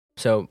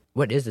So,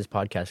 what is this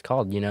podcast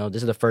called?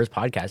 This is the first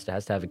podcast that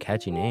has to have a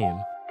catchy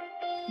name.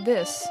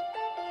 This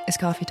is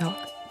Coffee Talk.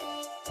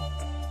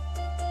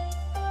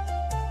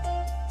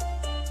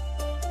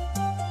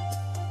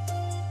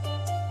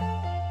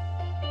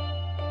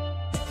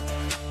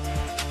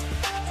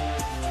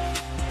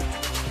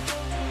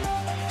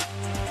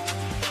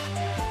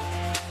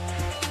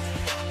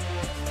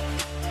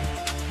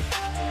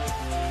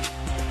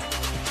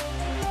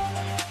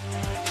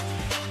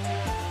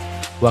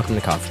 Welcome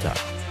to Coffee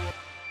Talk.